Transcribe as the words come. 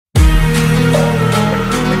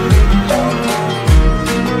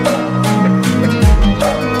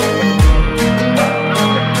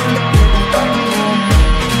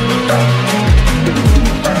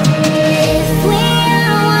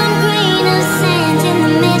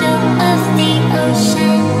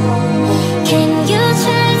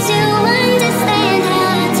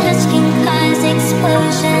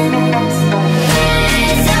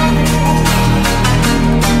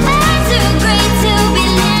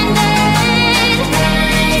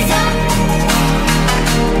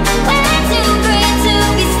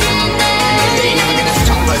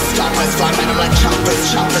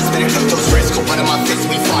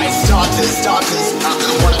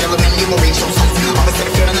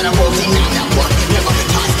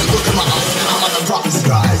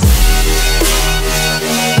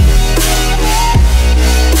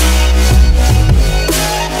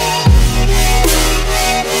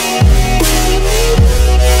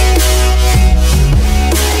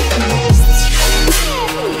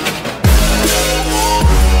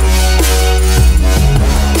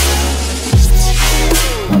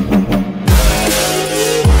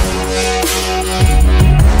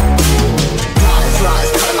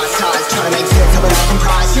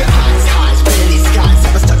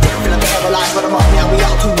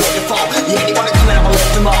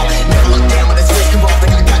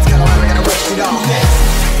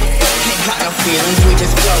we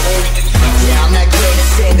just floating. Yeah, I'm that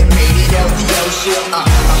greatest and that made it out the ocean. A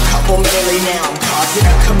couple million now, I'm causing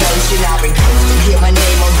a commotion. I've been coasting, hear my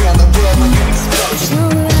name around the world like an explosion. So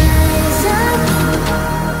rise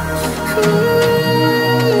up.